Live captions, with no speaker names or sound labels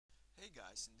Hi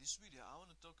guys, in this video I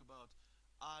want to talk about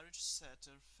Irish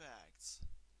Setter facts.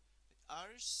 The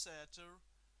Irish Setter,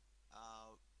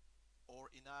 or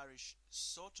in Irish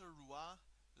Sauter Rois,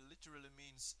 literally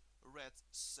means red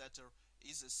setter,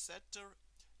 is a setter,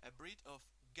 a breed of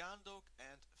gun dog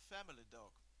and family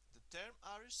dog. The term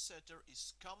Irish Setter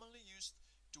is commonly used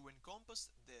to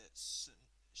encompass the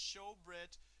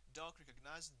showbred dog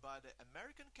recognized by the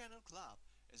American Kennel Club,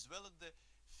 as well as the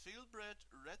fieldbred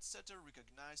red setter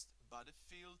recognized by the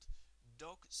Field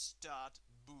Dog Stud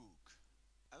Book.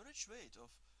 Average weight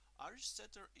of Irish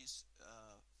Setter is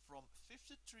from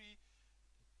 53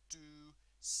 to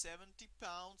 70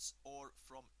 pounds or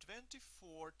from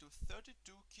 24 to 32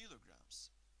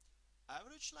 kilograms.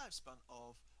 Average lifespan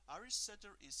of Irish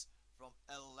Setter is from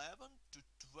 11 to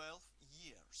 12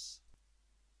 years.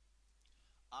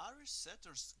 Irish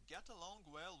Setters get along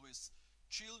well with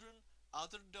children,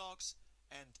 other dogs,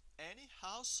 and any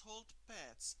household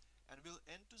pets and will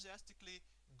enthusiastically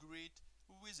greet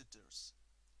visitors.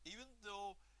 Even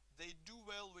though they do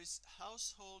well with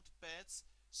household pets,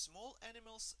 small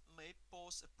animals may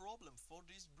pose a problem for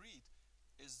this breed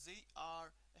as they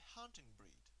are a hunting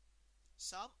breed.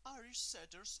 Some Irish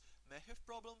Setters may have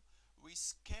problem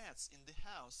with cats in the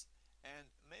house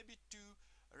and may be too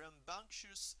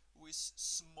rambunctious with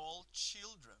small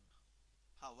children.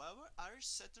 However, Irish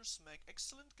Setters make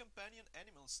excellent companion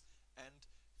animals and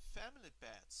family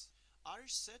pets.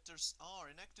 Irish Setters are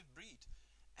an active breed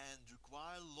and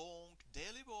require long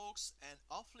daily walks and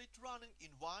off-lead running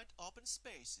in wide open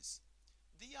spaces.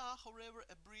 They are, however,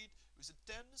 a breed with a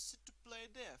tendency to play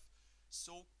deaf,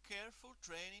 so careful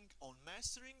training on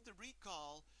mastering the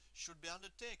recall should be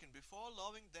undertaken before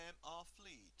allowing them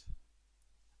off-lead.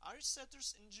 Irish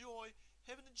Setters enjoy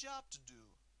having a job to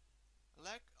do.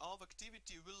 Lack of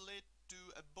activity will lead to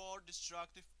a bored,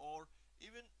 destructive, or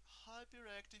even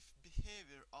hyperactive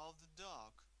behavior of the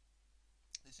dog.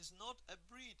 This is not a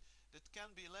breed that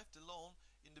can be left alone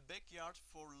in the backyard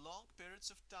for long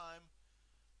periods of time.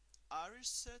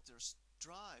 Irish Setters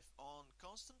thrive on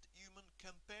constant human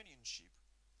companionship.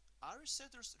 Irish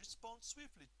Setters respond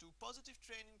swiftly to positive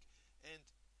training and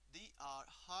they are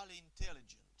highly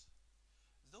intelligent.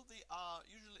 Though they are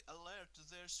usually alert to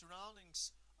their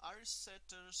surroundings, Irish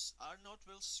Setters are not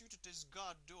well suited as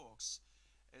guard dogs,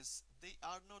 as they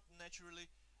are not naturally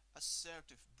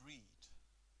assertive breed.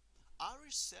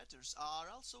 Irish Setters are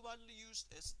also widely used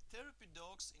as therapy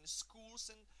dogs in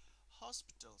schools and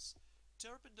hospitals.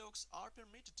 Therapy dogs are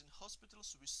permitted in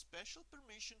hospitals with special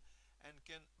permission and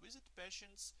can visit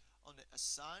patients on the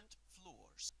assigned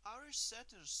floors. Irish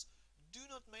Setters do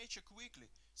not mature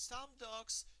quickly. Some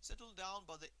dogs settle down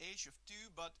by the age of 2,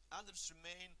 but others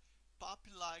remain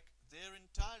puppy-like their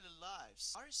entire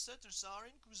lives. Irish Setters are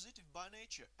inquisitive by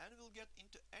nature and will get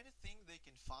into anything they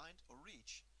can find or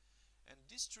reach. And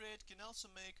this trait can also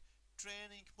make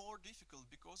training more difficult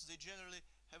because they generally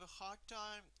have a hard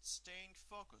time staying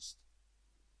focused.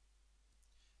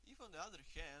 If on the other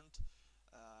hand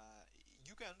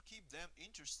you can keep them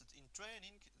interested in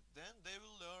training, then they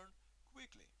will learn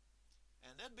quickly.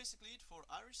 And that's basically it for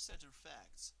Irish Setter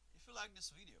facts. If you like this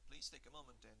video, please take a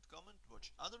moment and comment, watch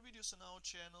other videos on our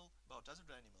channel about other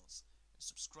animals, and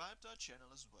subscribe to our channel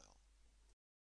as well.